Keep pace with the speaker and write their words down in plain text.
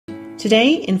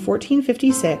Today, in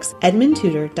 1456, Edmund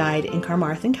Tudor died in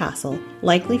Carmarthen Castle,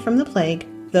 likely from the plague,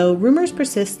 though rumours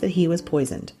persist that he was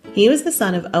poisoned. He was the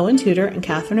son of Owen Tudor and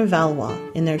Catherine of Valois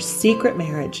in their secret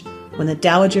marriage when the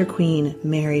Dowager Queen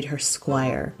married her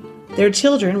squire. Their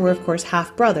children were, of course,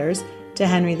 half-brothers to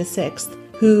Henry VI,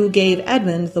 who gave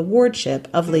Edmund the wardship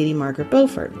of Lady Margaret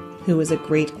Beaufort, who was a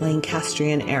great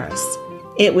Lancastrian heiress.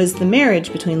 It was the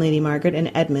marriage between Lady Margaret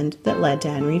and Edmund that led to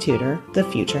Henry Tudor, the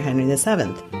future Henry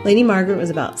VII. Lady Margaret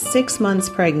was about 6 months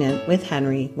pregnant with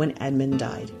Henry when Edmund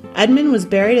died. Edmund was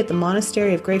buried at the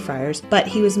monastery of Greyfriars, but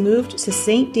he was moved to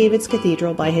St. David's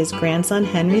Cathedral by his grandson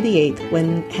Henry VIII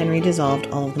when Henry dissolved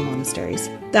all of the monasteries.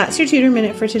 That's your Tudor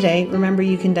Minute for today. Remember,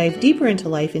 you can dive deeper into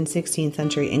life in 16th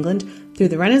century England through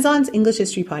the Renaissance English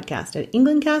History Podcast at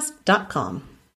englandcast.com.